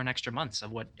like 7 extra months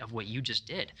of what you just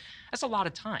did. That's a lot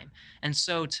of time. And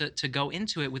so to go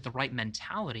into it with the right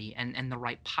mentality and the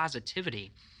right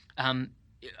positivity, I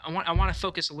want to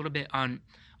focus a little bit on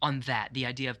that, the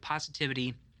idea of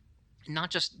positivity, not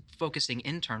just focusing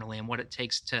internally on what it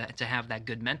takes to have that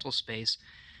good mental space,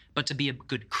 but to be a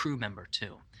good crew member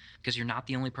too. Because you're not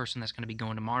the only person that's going to be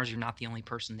going to Mars. You're not the only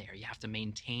person there. You have to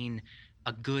maintain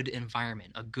a good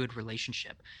environment, a good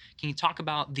relationship. Can you talk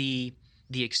about the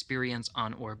experience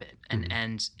on orbit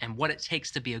and what it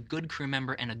takes to be a good crew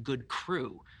member and a good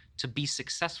crew to be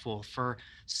successful for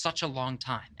such a long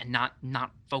time, and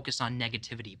not focus on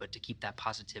negativity, but to keep that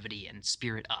positivity and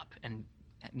spirit up and,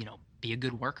 be a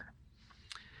good worker?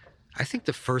 I think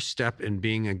the first step in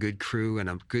being a good crew and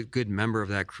a good member of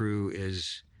that crew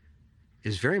is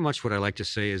very much what I like to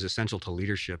say is essential to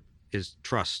leadership, is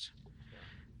trust.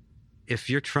 If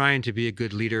you're trying to be a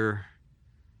good leader,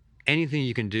 anything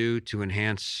you can do to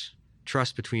enhance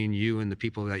trust between you and the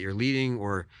people that you're leading,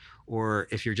 or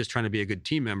if you're just trying to be a good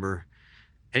team member,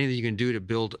 anything you can do to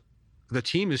build the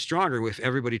team is stronger if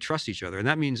everybody trusts each other. And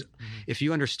that means if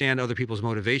you understand other people's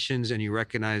motivations and you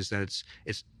recognize that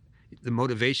it's the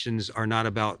motivations are not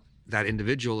about that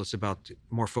individual, it's about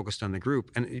more focused on the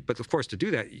group. But of course, to do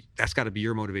that, that's got to be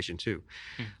your motivation too.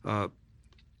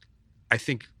 I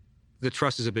think the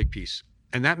trust is a big piece.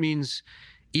 And that means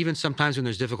even sometimes when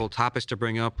there's difficult topics to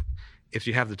bring up, if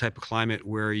you have the type of climate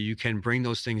where you can bring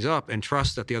those things up and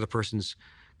trust that the other person's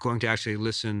going to actually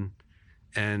listen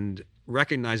and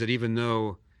recognize that even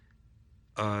though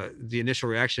the initial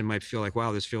reaction might feel like,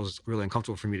 wow, this feels really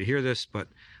uncomfortable for me to hear this, but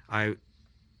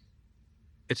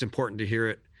it's important to hear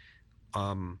it.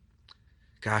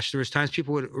 There was times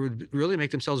people would really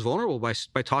make themselves vulnerable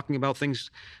by talking about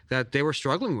things that they were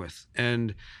struggling with.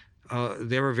 And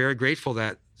they were very grateful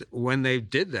that when they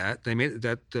did that, they made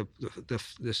that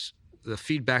the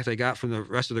feedback they got from the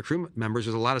rest of the crew members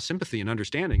was a lot of sympathy and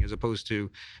understanding as opposed to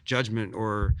judgment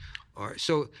or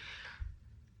so.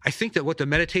 I think that what the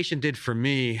meditation did for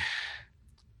me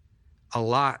a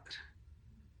lot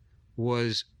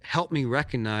was help me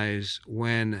recognize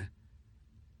when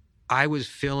I was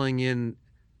filling in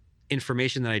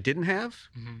information that I didn't have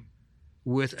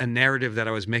with a narrative that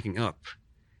I was making up.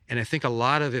 And I think a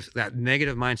lot of that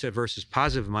negative mindset versus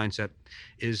positive mindset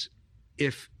is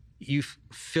if you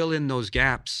fill in those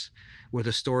gaps with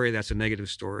a story that's a negative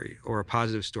story or a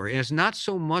positive story. And it's not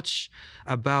so much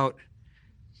about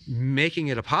making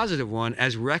it a positive one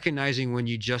as recognizing when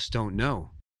you just don't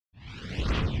know.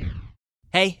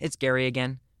 Hey, it's Gary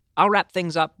again. I'll wrap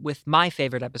things up with my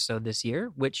favorite episode this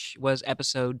year, which was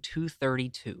episode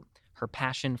 232, Her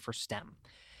Passion for STEM.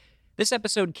 This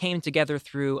episode came together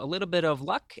through a little bit of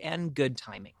luck and good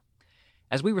timing.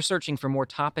 As we were searching for more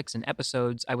topics and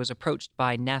episodes, I was approached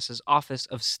by NASA's Office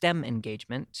of STEM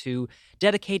Engagement to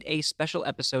dedicate a special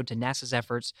episode to NASA's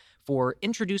efforts for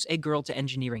Introduce a Girl to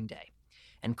Engineering Day.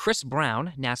 And Chris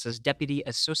Brown, NASA's Deputy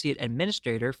Associate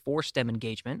Administrator for STEM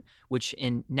Engagement, which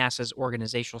in NASA's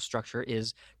organizational structure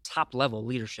is top-level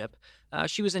leadership,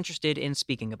 she was interested in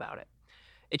speaking about it.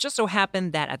 It just so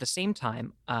happened that at the same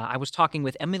time, I was talking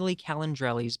with Emily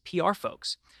Calandrelli's PR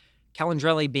folks.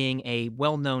 Calandrelli being a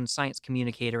well-known science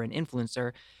communicator and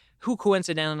influencer who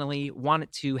coincidentally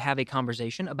wanted to have a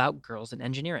conversation about girls in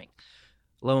engineering.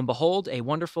 Lo and behold, a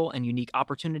wonderful and unique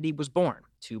opportunity was born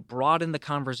to broaden the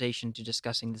conversation to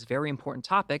discussing this very important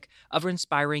topic of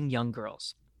inspiring young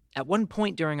girls. At one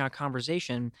point during our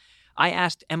conversation, I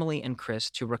asked Emily and Chris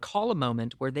to recall a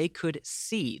moment where they could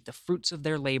see the fruits of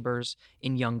their labors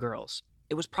in young girls.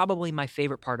 It was probably my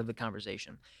favorite part of the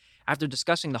conversation. After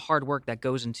discussing the hard work that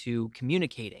goes into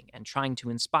communicating and trying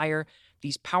to inspire,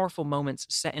 these powerful moments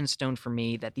set in stone for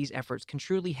me that these efforts can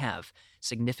truly have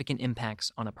significant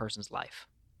impacts on a person's life.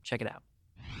 Check it out.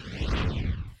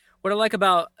 What I like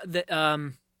about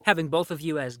having both of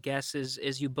you as guests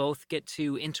is you both get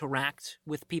to interact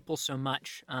with people so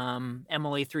much.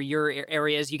 Emily, through your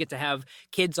areas, you get to have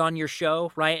kids on your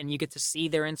show, right? And you get to see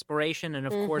their inspiration. And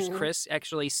of course, Chris,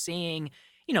 actually seeing,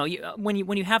 when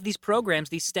you have these programs,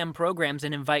 these STEM programs,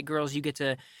 and invite girls, you get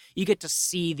to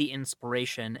see the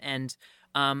inspiration. And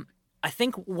I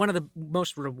think one of the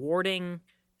most rewarding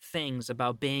things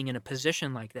about being in a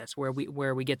position like this, where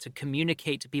we get to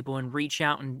communicate to people and reach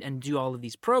out and do all of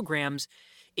these programs,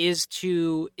 is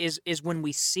when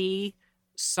we see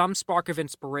some spark of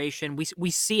inspiration.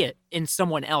 We see it in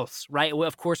someone else, right?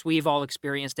 Of course, we've all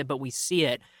experienced it, but we see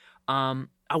it.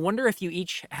 I wonder if you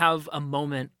each have a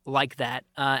moment like that.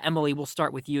 Emily, we'll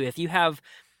start with you. If you have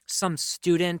some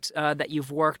student that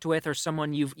you've worked with, or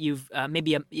someone you've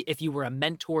maybe if you were a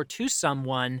mentor to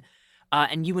someone,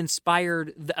 and you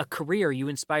inspired a career, you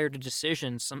inspired a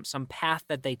decision, some path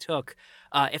that they took,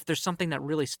 if there's something that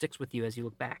really sticks with you as you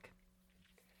look back.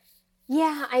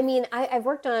 Yeah, I mean, I've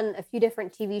worked on a few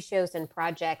different TV shows and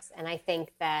projects, and I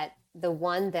think that the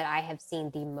one that I have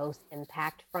seen the most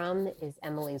impact from is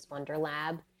Emily's Wonder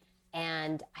Lab.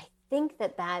 And I think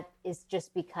that is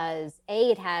just because,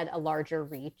 A, it had a larger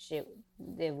reach. It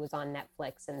was on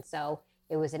Netflix, and so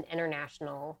it was an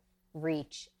international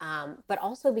reach, but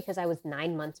also because I was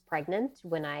 9 months pregnant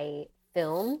when I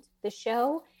filmed the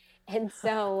show. And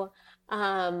so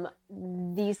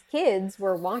these kids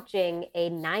were watching a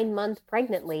 9-month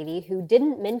pregnant lady who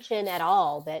didn't mention at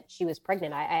all that she was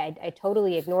pregnant. I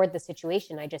totally ignored the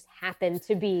situation. I just happened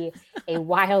to be a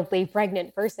wildly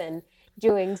pregnant person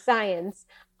doing science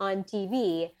on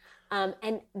TV.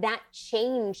 And that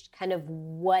changed kind of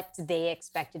what they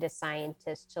expected a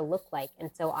scientist to look like. And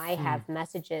so I have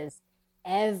messages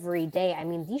every day. I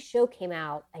mean, this show came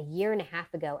out a year and a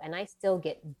half ago, and I still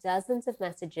get dozens of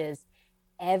messages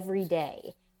every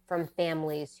day from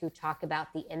families who talk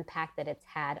about the impact that it's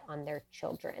had on their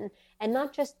children, and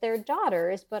not just their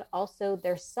daughters, but also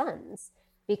their sons,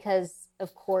 because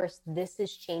of course, this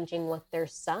is changing what their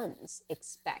sons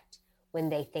expect when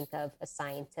they think of a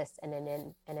scientist and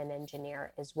an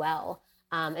engineer as well.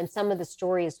 And some of the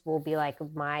stories will be like,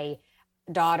 my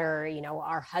daughter,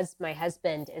 my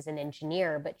husband is an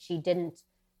engineer, but she didn't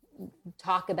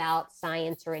talk about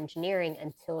science or engineering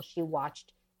until she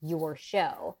watched your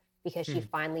show. because she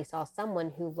finally saw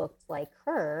someone who looked like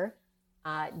her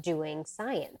doing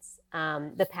science.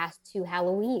 The past 2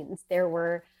 Halloweens, there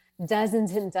were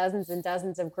dozens and dozens and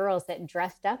dozens of girls that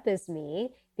dressed up as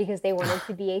me because they wanted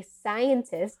to be a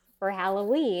scientist for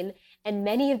Halloween. And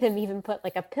many of them even put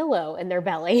like a pillow in their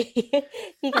belly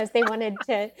because they wanted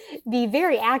to be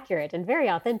very accurate and very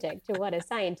authentic to what a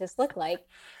scientist looked like.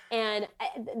 And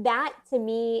that to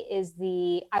me is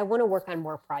I want to work on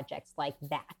more projects like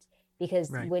that,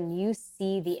 because when you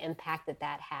see the impact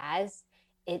that has,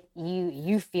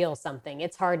 you feel something.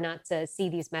 It's hard not to see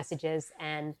these messages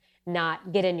and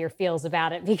not get in your feels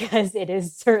about it, because it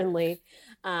is certainly,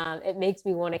 it makes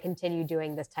me want to continue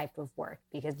doing this type of work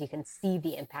because you can see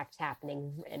the impact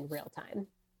happening in real time.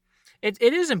 It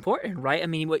is important, right? I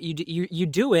mean, what you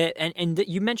do it, and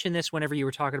you mentioned this whenever you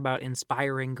were talking about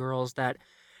inspiring girls, that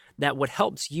what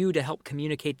helps you to help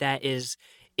communicate that is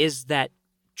that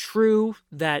true,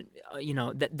 that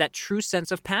true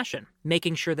sense of passion,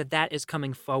 making sure that is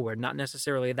coming forward, not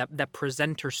necessarily that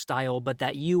presenter style, but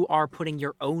that you are putting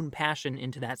your own passion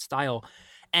into that style.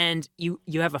 And you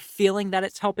have a feeling that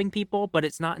it's helping people, but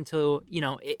it's not until,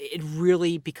 it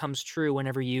really becomes true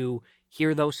whenever you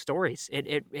hear those stories.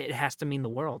 It has to mean the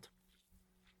world.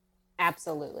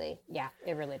 Absolutely. Yeah,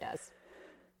 it really does.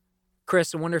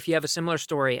 Chris, I wonder if you have a similar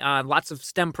story. Lots of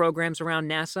STEM programs around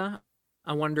NASA.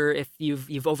 I wonder if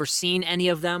you've overseen any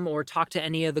of them or talked to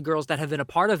any of the girls that have been a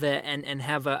part of it and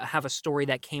have a story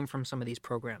that came from some of these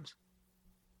programs.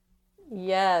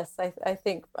 Yes, I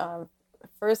think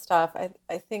first off,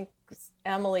 I think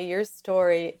Emily, your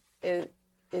story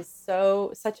paints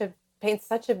such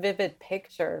a vivid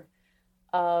picture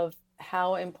of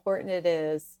how important it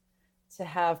is to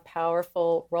have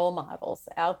powerful role models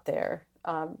out there,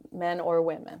 men or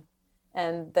women,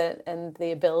 and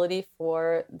the ability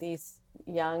for these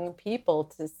young people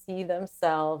to see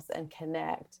themselves and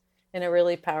connect in a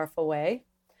really powerful way.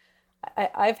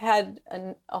 I've had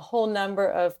a whole number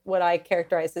of what I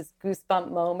characterize as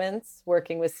goosebump moments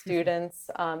working with students,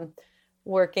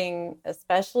 working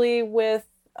especially with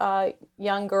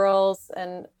young girls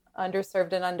and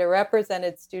underserved and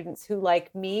underrepresented students who,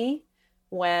 like me,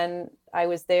 when I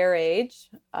was their age,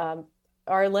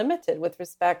 are limited with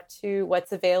respect to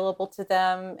what's available to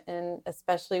them, and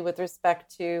especially with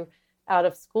respect to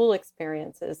out-of-school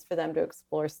experiences for them to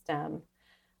explore STEM.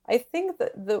 I think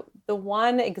that the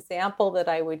one example that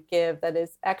I would give that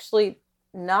is actually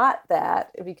not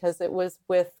that, because it was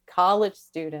with college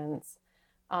students,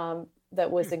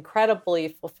 that was incredibly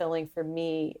fulfilling for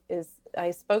me, is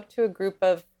I spoke to a group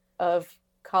of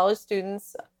college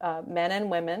students, men and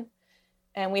women,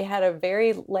 and we had a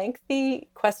very lengthy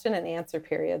question and answer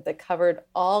period that covered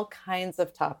all kinds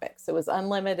of topics. It was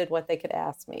unlimited what they could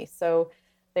ask me. So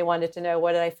they wanted to know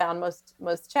what I found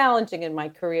most challenging in my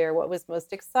career, what was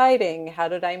most exciting, how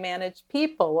did I manage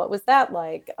people, what was that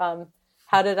like,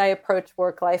 how did I approach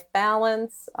work-life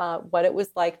balance, what it was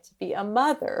like to be a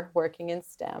mother working in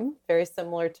STEM, very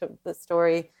similar to the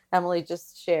story Emily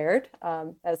just shared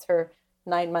as her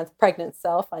 9-month pregnant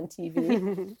self on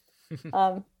TV.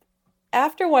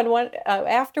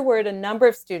 Afterward, a number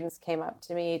of students came up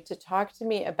to me to talk to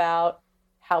me about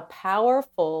how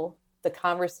powerful the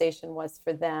conversation was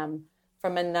for them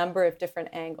from a number of different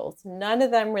angles. None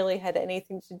of them really had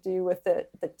anything to do with the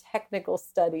technical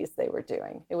studies they were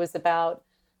doing. It was about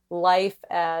life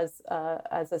as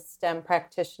a STEM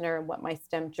practitioner and what my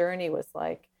STEM journey was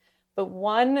like. But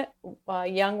one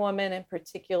young woman in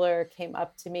particular came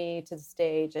up to me to the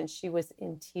stage, and she was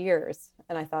in tears.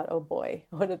 And I thought, oh boy,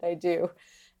 what did I do?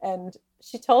 And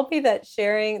she told me that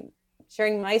sharing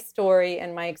my story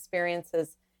and my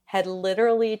experiences had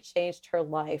literally changed her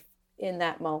life in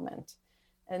that moment.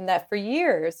 And that for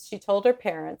years, she told her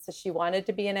parents that she wanted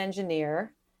to be an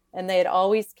engineer, and they had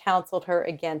always counseled her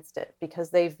against it because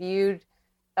they viewed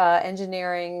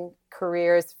engineering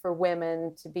careers for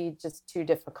women to be just too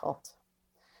difficult.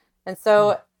 And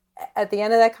so at the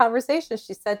end of that conversation,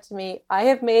 she said to me, I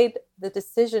have made the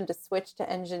decision to switch to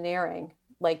engineering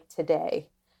like today,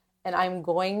 and I'm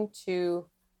going to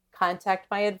contact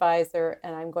my advisor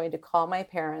and I'm going to call my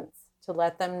parents to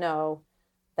let them know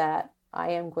that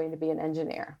I am going to be an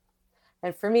engineer.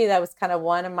 And for me, that was kind of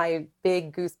one of my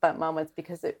big goosebump moments,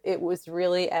 because it was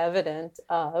really evident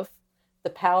of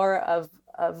the power of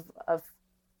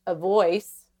a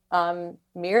voice,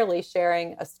 merely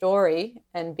sharing a story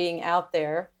and being out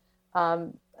there,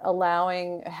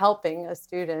 helping a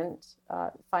student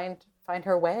find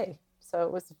her way. So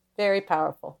it was very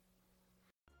powerful.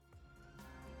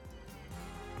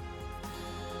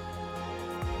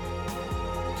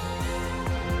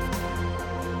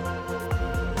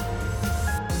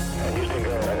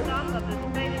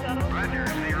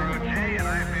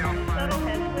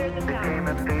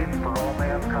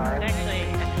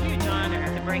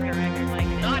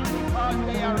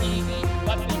 because they are easy,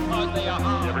 but because they are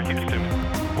hard. Never Houston,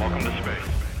 welcome to space.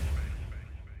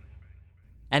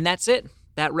 And that's it.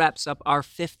 That wraps up our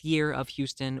 5th year of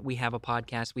Houston. We have a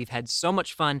podcast. We've had so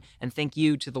much fun, and thank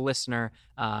you to the listener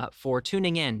for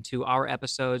tuning in to our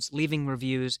episodes, leaving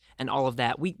reviews, and all of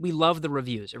that. We love the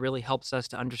reviews. It really helps us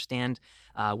to understand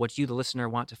what you, the listener,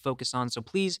 want to focus on. So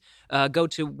please go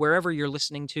to wherever you're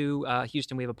listening to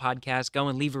Houston We Have a Podcast. Go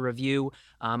and leave a review.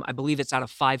 I believe it's out of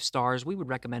 5 stars. We would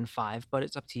recommend 5, but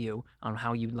it's up to you on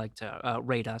how you'd like to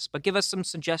rate us. But give us some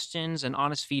suggestions and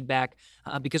honest feedback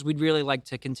because we'd really like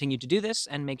to continue to do this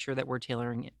and make sure that we're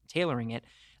tailoring it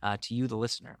to you, the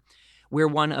listener. We're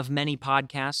one of many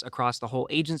podcasts across the whole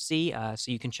agency,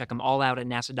 so you can check them all out at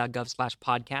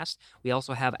nasa.gov/podcast. We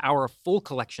also have our full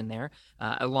collection there,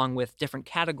 along with different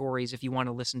categories if you want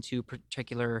to listen to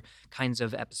particular kinds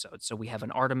of episodes. So we have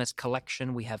an Artemis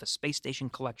collection, we have a space station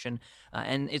collection,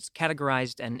 and it's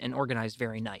categorized and organized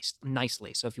very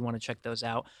nicely. So if you want to check those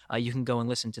out, you can go and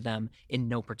listen to them in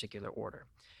no particular order.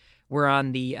 We're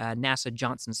on the NASA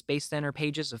Johnson Space Center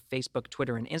pages of Facebook,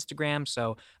 Twitter, and Instagram.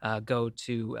 So go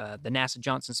to the NASA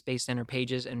Johnson Space Center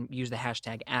pages and use the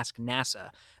hashtag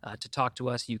AskNASA to talk to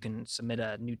us. You can submit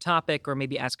a new topic or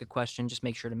maybe ask a question. Just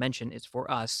make sure to mention it's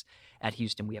for us at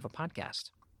Houston We Have a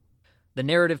Podcast. The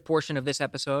narrative portion of this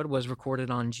episode was recorded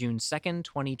on June 2nd,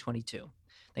 2022.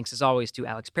 Thanks as always to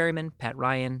Alex Perryman, Pat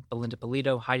Ryan, Belinda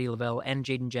Polito, Heidi Lavelle, and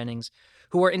Jaden Jennings,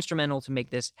 who are instrumental to make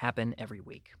this happen every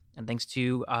week. And thanks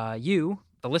to you,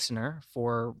 the listener,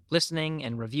 for listening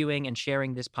and reviewing and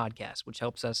sharing this podcast, which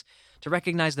helps us to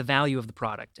recognize the value of the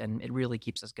product, and it really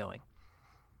keeps us going.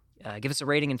 Give us a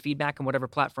rating and feedback on whatever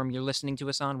platform you're listening to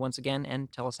us on once again,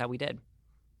 and tell us how we did.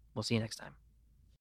 We'll see you next time.